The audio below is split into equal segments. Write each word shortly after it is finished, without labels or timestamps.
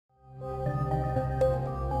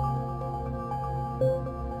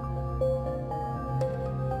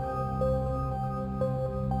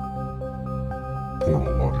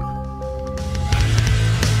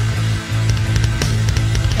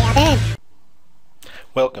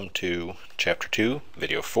Welcome to Chapter 2,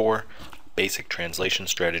 Video 4, Basic Translation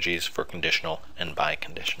Strategies for Conditional and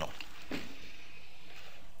Biconditional.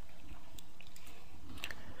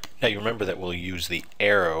 Now you remember that we'll use the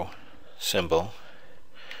arrow symbol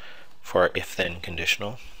for our if-then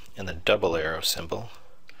conditional and the double arrow symbol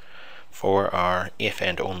for our if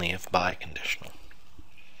and only if biconditional.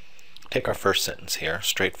 Take our first sentence here,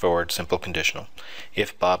 straightforward, simple conditional.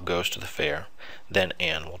 If Bob goes to the fair, then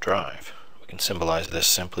Ann will drive. We can symbolize this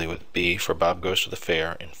simply with B for Bob goes to the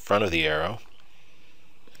fair in front of the arrow,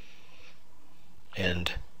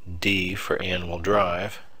 and D for Ann will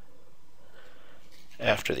drive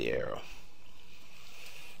after the arrow.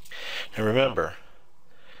 Now remember,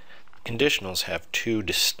 conditionals have two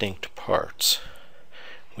distinct parts.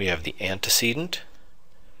 We have the antecedent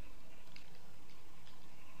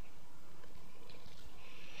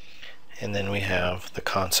and then we have the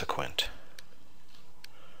consequent.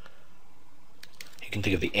 You can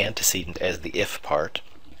think of the antecedent as the if part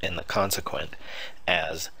and the consequent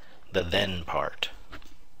as the then part.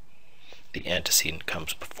 The antecedent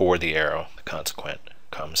comes before the arrow, the consequent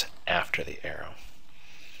comes after the arrow.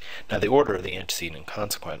 Now the order of the antecedent and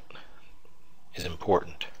consequent is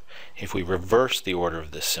important. If we reverse the order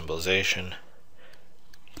of this symbolization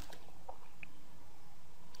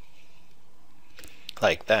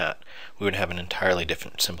like that, we would have an entirely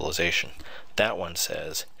different symbolization. That one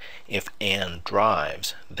says, if Ann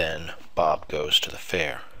drives, then Bob goes to the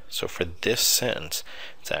fair. So for this sentence,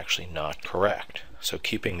 it's actually not correct. So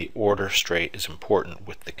keeping the order straight is important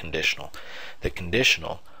with the conditional. The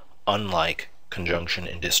conditional, unlike conjunction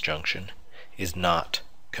and disjunction, is not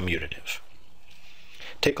commutative.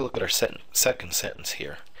 Take a look at our second sentence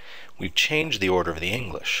here. We've changed the order of the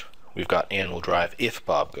English. We've got Ann will drive if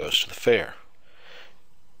Bob goes to the fair.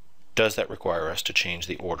 Does that require us to change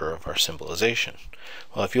the order of our symbolization?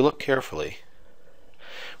 Well, if you look carefully,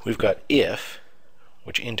 we've got if,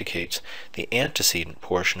 which indicates the antecedent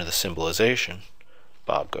portion of the symbolization,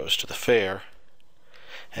 Bob goes to the fair,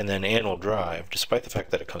 and then Ann will drive, despite the fact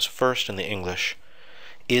that it comes first in the English,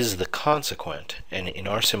 is the consequent, and in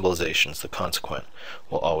our symbolizations the consequent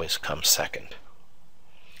will always come second.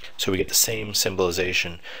 So we get the same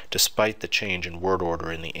symbolization despite the change in word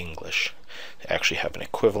order in the English. They actually have an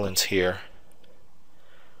equivalence here,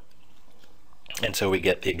 and so we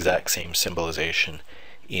get the exact same symbolization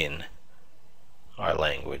in our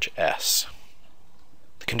language S.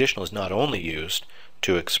 The conditional is not only used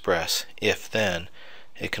to express if-then,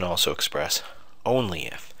 it can also express only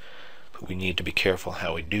if. But we need to be careful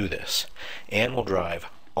how we do this. Ann will drive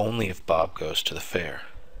only if Bob goes to the fair.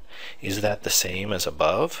 Is that the same as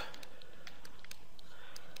above?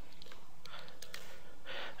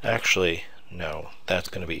 Actually, no, that's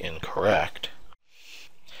going to be incorrect.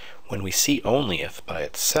 When we see only if by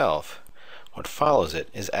itself, what follows it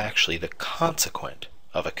is actually the consequent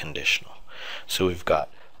of a conditional. So we've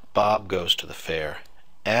got Bob goes to the fair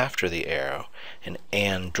after the arrow, and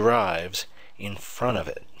Ann drives in front of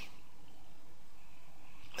it.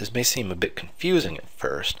 This may seem a bit confusing at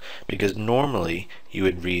first, because normally you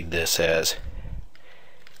would read this as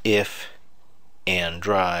if Ann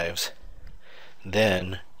drives,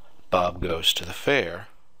 then Bob goes to the fair,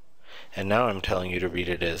 and now I'm telling you to read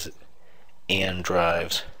it as Ann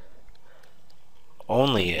drives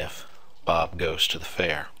only if Bob goes to the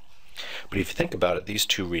fair. But if you think about it, these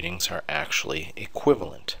two readings are actually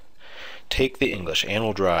equivalent. Take the English, Ann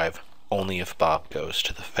will drive only if Bob goes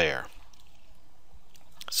to the fair.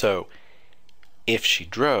 So, if she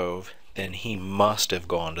drove, then he must have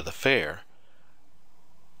gone to the fair,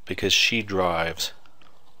 because she drives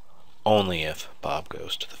only if Bob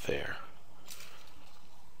goes to the fair.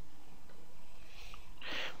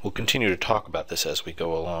 We'll continue to talk about this as we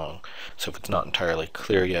go along, so if it's not entirely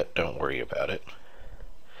clear yet, don't worry about it.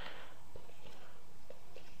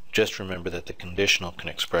 Just remember that the conditional can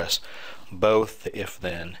express both the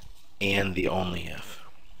if-then and the only if.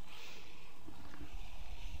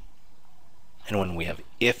 And when we have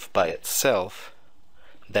if by itself,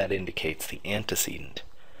 that indicates the antecedent,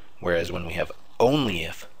 whereas when we have only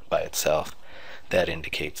if by itself, that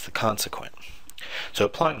indicates the consequent. So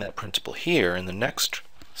applying that principle here in the next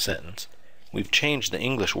sentence, we've changed the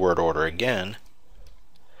English word order again,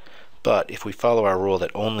 but if we follow our rule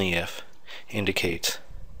that only if indicates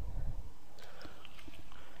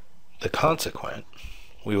the consequent,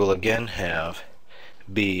 we will again have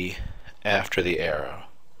B after the arrow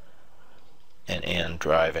and Ann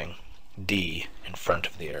driving, D in front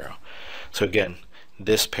of the arrow. So again,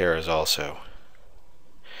 this pair is also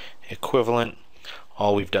equivalent.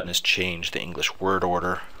 All we've done is change the English word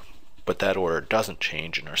order, but that order doesn't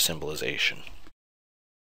change in our symbolization.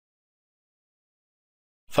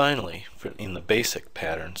 Finally, in the basic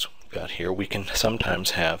patterns we've got here, we can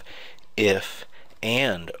sometimes have if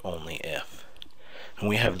and only if. And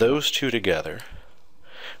we have those two together.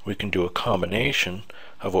 We can do a combination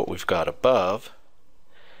of what we've got above.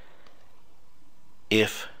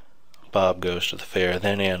 If Bob goes to the fair,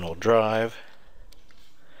 then Ann will drive.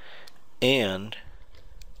 And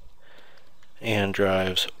Ann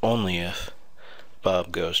drives only if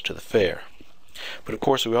Bob goes to the fair. But of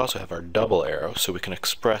course we also have our double arrow, so we can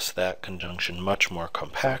express that conjunction much more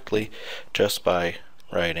compactly just by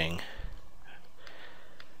writing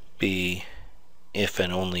B if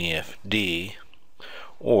and only if D,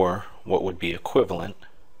 or what would be equivalent,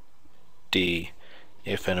 D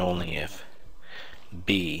if and only if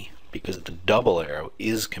B, because the double arrow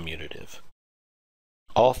is commutative.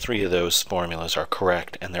 All three of those formulas are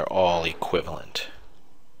correct and they're all equivalent.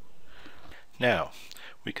 Now,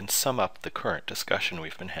 we can sum up the current discussion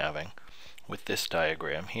we've been having with this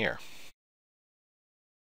diagram here.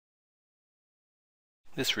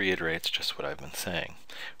 This reiterates just what I've been saying.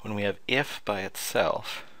 When we have if by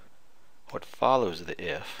itself, what follows the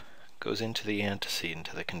if goes into the antecedent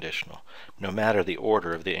of the conditional, no matter the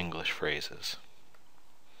order of the English phrases.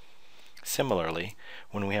 Similarly,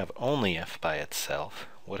 when we have only if by itself,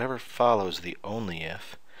 whatever follows the only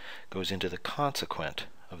if goes into the consequent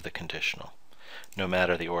of the conditional, no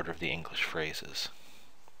matter the order of the English phrases.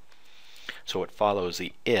 So what follows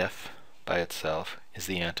the if by itself is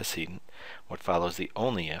the antecedent. What follows the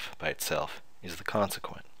only if by itself is the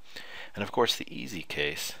consequent. And of course the easy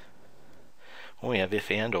case, when we have if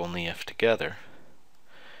and only if together,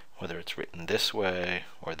 whether it's written this way,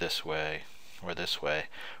 or this way, or this way,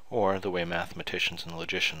 or the way mathematicians and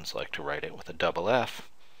logicians like to write it with a double F,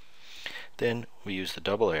 then we use the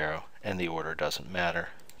double arrow and the order doesn't matter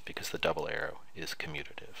because the double arrow is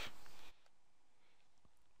commutative.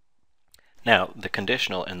 Now, the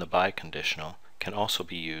conditional and the biconditional can also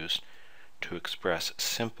be used to express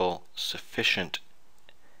simple, sufficient,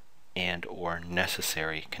 and or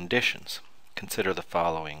necessary conditions. Consider the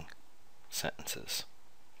following sentences.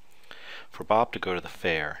 For Bob to go to the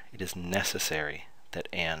fair, it is necessary that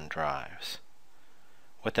Ann drives.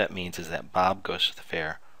 What that means is that Bob goes to the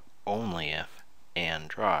fair only if Ann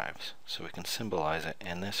drives. So we can symbolize it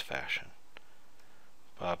in this fashion.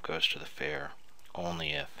 Bob goes to the fair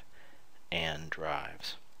only if Ann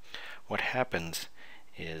drives. What happens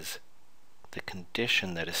is the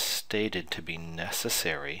condition that is stated to be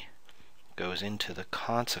necessary goes into the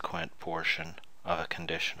consequent portion of a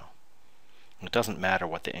conditional. It doesn't matter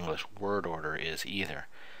what the English word order is either.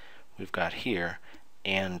 We've got here,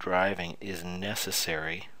 Ann driving is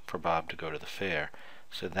necessary for Bob to go to the fair,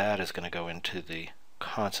 so that is going to go into the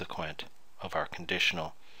consequent of our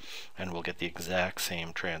conditional, and we'll get the exact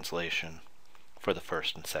same translation for the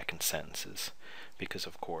first and second sentences, because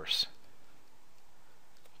of course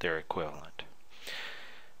they're equivalent.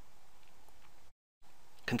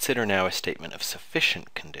 Consider now a statement of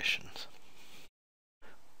sufficient conditions.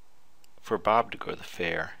 For Bob to go to the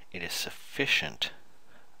fair, it is sufficient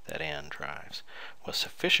that Ann drives. Well,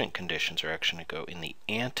 sufficient conditions are actually going to go in the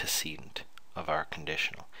antecedent of our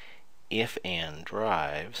conditional. If Ann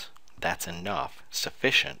drives, that's enough,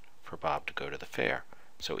 sufficient for Bob to go to the fair.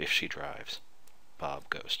 So if she drives, Bob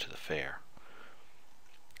goes to the fair.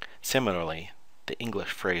 Similarly, the English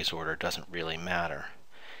phrase order doesn't really matter.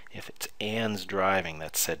 If it's Ann's driving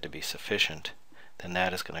that's said to be sufficient, then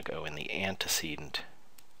that is going to go in the antecedent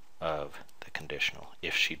of the conditional.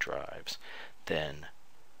 If she drives, then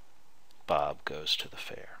Bob goes to the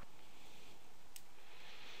fair.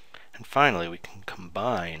 And finally, we can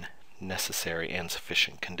combine necessary and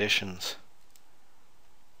sufficient conditions.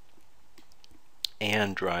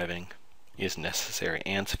 Ann driving is necessary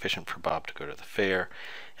and sufficient for Bob to go to the fair,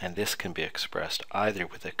 and this can be expressed either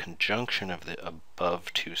with a conjunction of the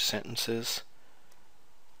above two sentences.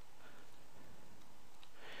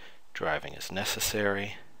 Driving is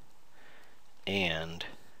necessary, and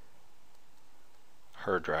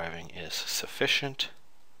her driving is sufficient.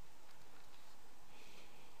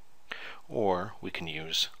 Or we can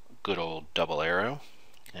use good old double arrow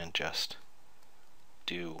and just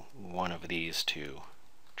do one of these two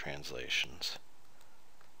translations.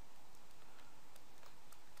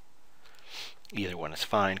 Either one is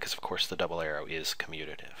fine because of course the double arrow is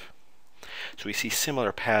commutative. So we see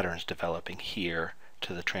similar patterns developing here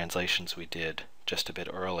to the translations we did just a bit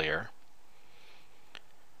earlier.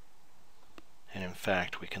 And in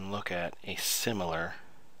fact we can look at a similar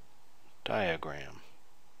diagram.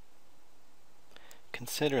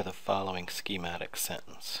 Consider the following schematic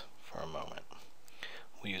sentence for a moment.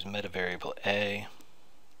 We use metavariable A,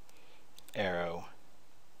 arrow,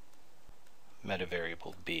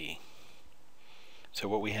 metavariable b. So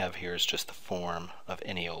what we have here is just the form of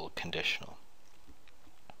any old conditional.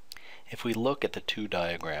 If we look at the two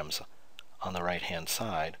diagrams on the right hand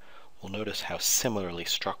side, we'll notice how similarly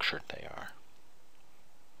structured they are.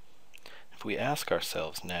 If we ask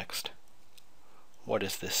ourselves next, what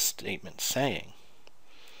is this statement saying?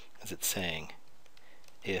 Is it saying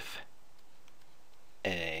if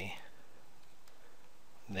A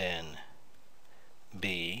then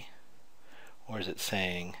B, or is it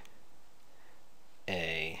saying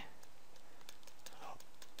A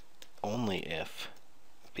only if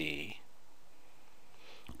B,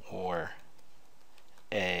 or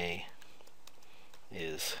A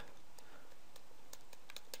is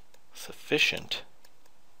sufficient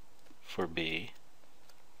for B,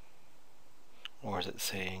 or is it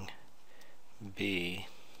saying B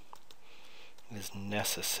is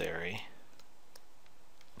necessary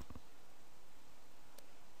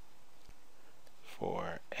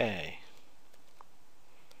for A?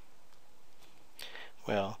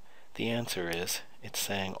 Well, the answer is it's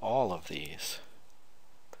saying all of these.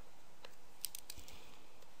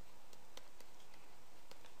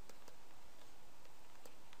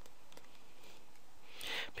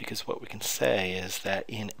 Because what we can say is that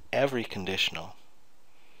in every conditional,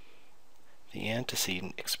 the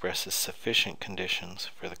antecedent expresses sufficient conditions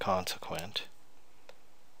for the consequent,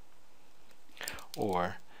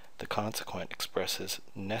 or the consequent expresses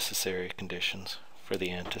necessary conditions for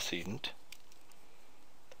the antecedent.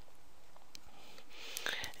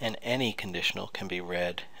 And any conditional can be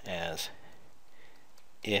read as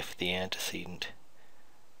if the antecedent,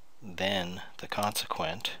 then the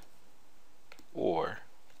consequent, or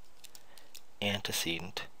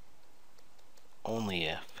antecedent only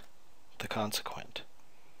if the consequent.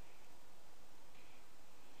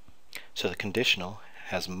 So the conditional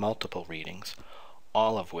has multiple readings,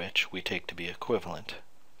 all of which we take to be equivalent.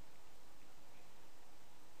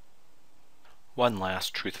 One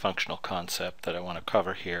last truth functional concept that I want to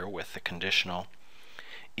cover here with the conditional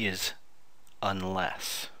is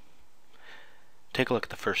unless. Take a look at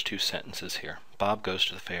the first two sentences here. Bob goes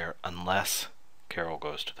to the fair unless Carol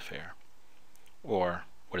goes to the fair. Or,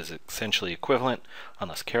 what is essentially equivalent,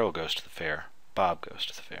 unless Carol goes to the fair, Bob goes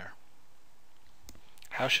to the fair.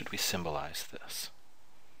 How should we symbolize this?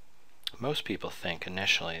 Most people think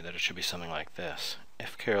initially that it should be something like this.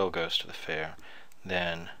 If Carol goes to the fair,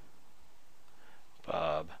 then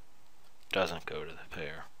Bob doesn't go to the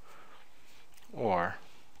fair. Or,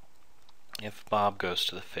 if Bob goes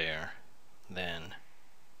to the fair, then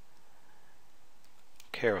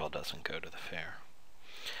Carol doesn't go to the fair.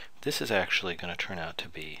 This is actually going to turn out to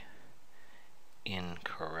be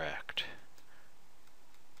incorrect.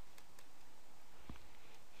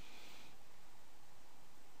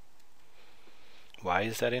 Why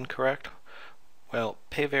is that incorrect? Well,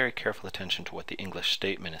 pay very careful attention to what the English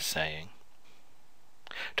statement is saying.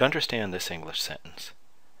 To understand this English sentence,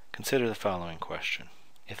 consider the following question.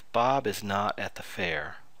 If Bob is not at the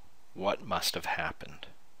fair, what must have happened?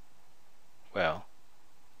 Well,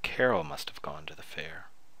 Carol must have gone to the fair.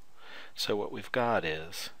 So what we've got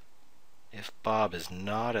is, if Bob is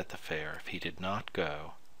not at the fair, if he did not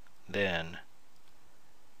go, then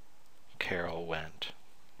Carol went.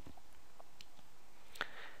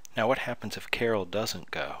 Now what happens if Carol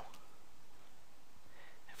doesn't go?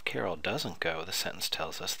 If Carol doesn't go, the sentence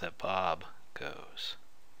tells us that Bob goes.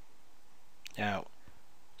 Now,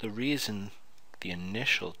 the reason the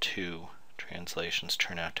initial two translations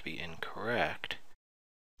turn out to be incorrect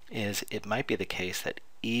is it might be the case that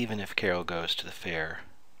even if Carol goes to the fair,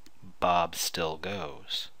 Bob still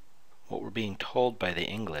goes. What we're being told by the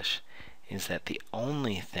English is that the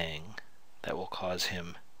only thing that will cause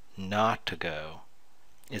him not to go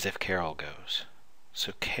is if Carol goes.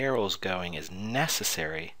 So Carol's going is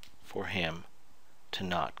necessary for him to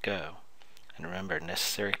not go. And remember,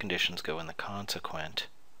 necessary conditions go in the consequent.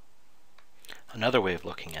 Another way of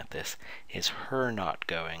looking at this is her not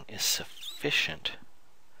going is sufficient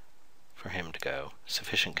for him to go.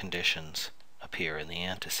 Sufficient conditions appear in the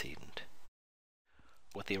antecedent.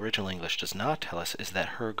 What the original English does not tell us is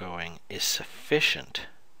that her going is sufficient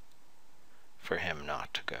for him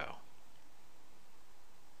not to go.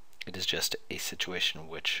 It is just a situation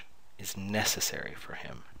which is necessary for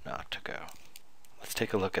him not to go. Let's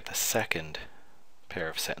take a look at the second pair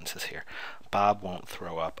of sentences here. Bob won't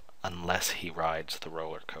throw up unless he rides the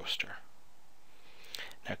roller coaster.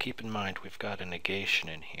 Now keep in mind we've got a negation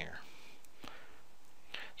in here.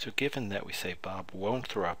 So given that we say Bob won't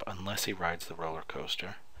throw up unless he rides the roller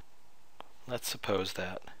coaster, let's suppose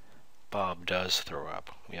that Bob does throw up.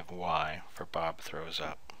 We have Y for Bob throws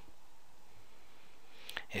up.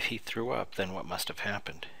 If he threw up, then what must have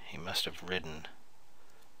happened? He must have ridden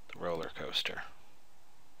the roller coaster.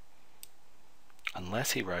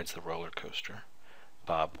 Unless he rides the roller coaster,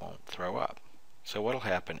 Bob won't throw up. So what'll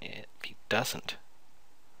happen if he doesn't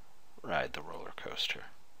ride the roller coaster?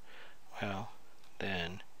 Well,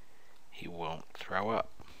 then he won't throw up.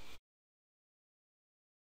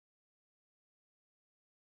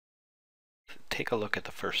 Take a look at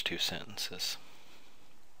the first two sentences.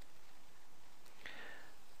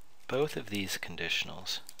 Both of these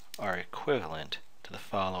conditionals are equivalent to the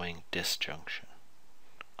following disjunction.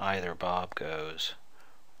 Either Bob goes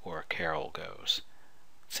or Carol goes.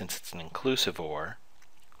 Since it's an inclusive or,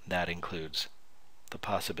 that includes the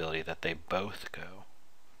possibility that they both go.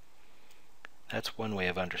 That's one way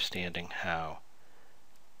of understanding how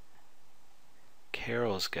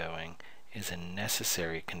Carol's going is a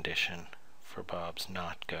necessary condition for Bob's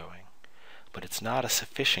not going, but it's not a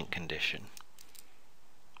sufficient condition.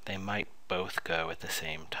 They might both go at the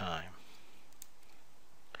same time.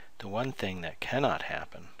 The one thing that cannot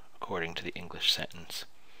happen, according to the English sentence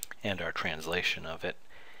and our translation of it,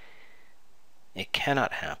 it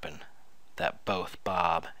cannot happen that both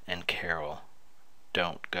Bob and Carol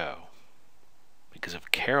don't go. Because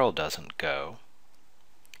if Carol doesn't go,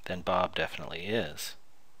 then Bob definitely is.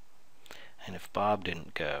 And if Bob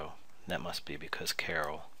didn't go, that must be because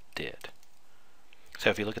Carol did. So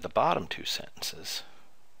if you look at the bottom two sentences,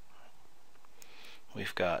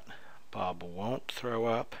 we've got Bob won't throw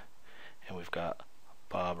up, and we've got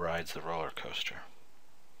Bob rides the roller coaster.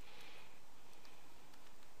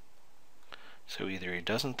 So either he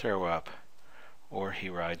doesn't throw up or he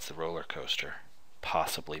rides the roller coaster,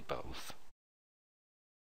 possibly both.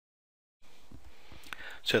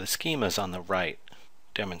 So the schemas on the right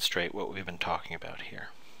demonstrate what we've been talking about here.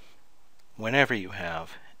 Whenever you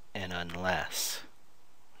have an unless,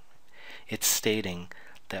 it's stating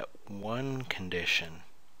that one condition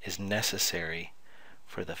is necessary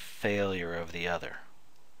for the failure of the other.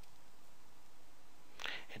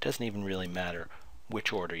 It doesn't even really matter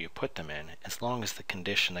which order you put them in, as long as the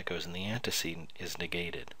condition that goes in the antecedent is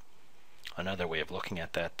negated. Another way of looking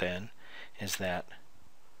at that then is that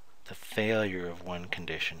the failure of one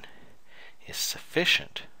condition is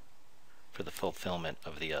sufficient for the fulfillment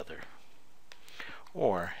of the other.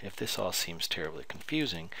 Or, if this all seems terribly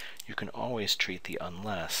confusing, you can always treat the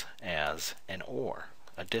unless as an or,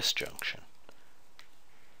 a disjunction.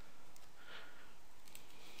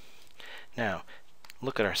 Now,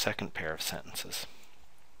 look at our second pair of sentences.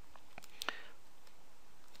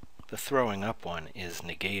 The throwing up one is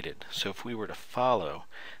negated, so if we were to follow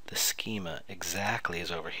the schema exactly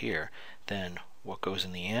as over here, then what goes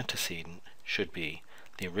in the antecedent should be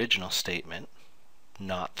the original statement,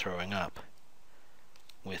 not throwing up,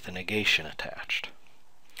 with a negation attached.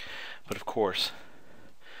 But of course,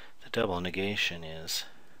 the double negation is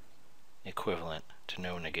equivalent to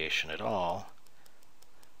no negation at all,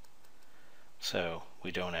 so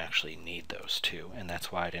we don't actually need those two, and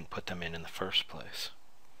that's why I didn't put them in the first place.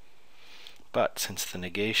 But since the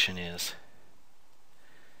negation is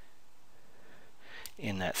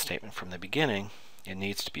in that statement from the beginning, it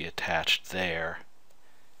needs to be attached there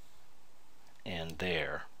and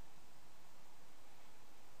there.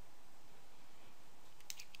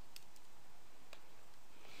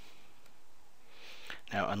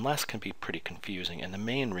 Now, unless can be pretty confusing, and the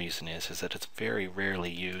main reason is that it's very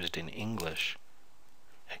rarely used in English,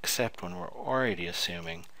 except when we're already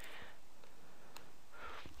assuming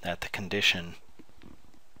that the condition,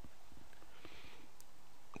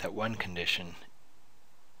 that one condition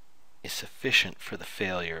is sufficient for the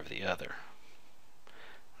failure of the other.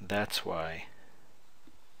 That's why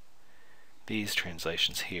these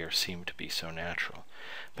translations here seem to be so natural.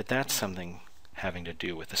 But that's something having to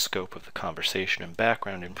do with the scope of the conversation and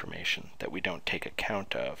background information that we don't take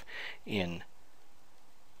account of in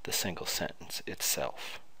the single sentence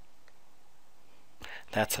itself.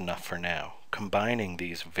 That's enough for now. Combining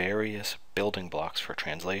these various building blocks for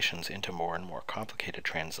translations into more and more complicated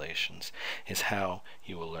translations is how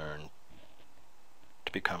you will learn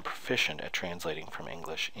to become proficient at translating from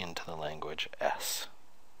English into the language S.